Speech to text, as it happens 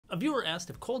A viewer asked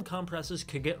if cold compresses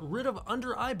could get rid of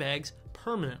under eye bags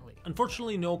permanently.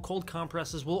 Unfortunately, no, cold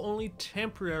compresses will only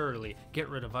temporarily get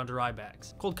rid of under eye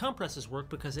bags. Cold compresses work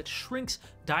because it shrinks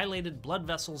dilated blood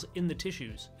vessels in the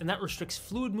tissues, and that restricts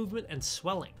fluid movement and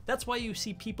swelling. That's why you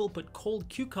see people put cold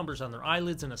cucumbers on their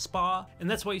eyelids in a spa, and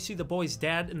that's why you see the boy's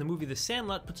dad in the movie The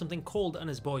Sandlot put something cold on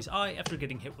his boy's eye after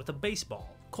getting hit with a baseball.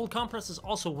 Cold compresses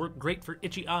also work great for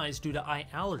itchy eyes due to eye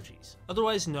allergies.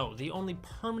 Otherwise, no, the only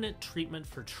permanent treatment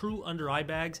for true under eye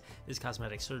bags is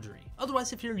cosmetic surgery.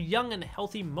 Otherwise, if you're young and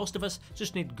healthy, most of us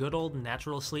just need good old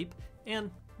natural sleep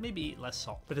and maybe eat less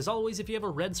salt. But as always, if you have a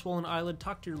red swollen eyelid,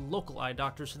 talk to your local eye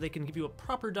doctor so they can give you a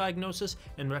proper diagnosis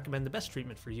and recommend the best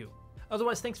treatment for you.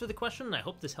 Otherwise, thanks for the question and I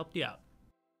hope this helped you out.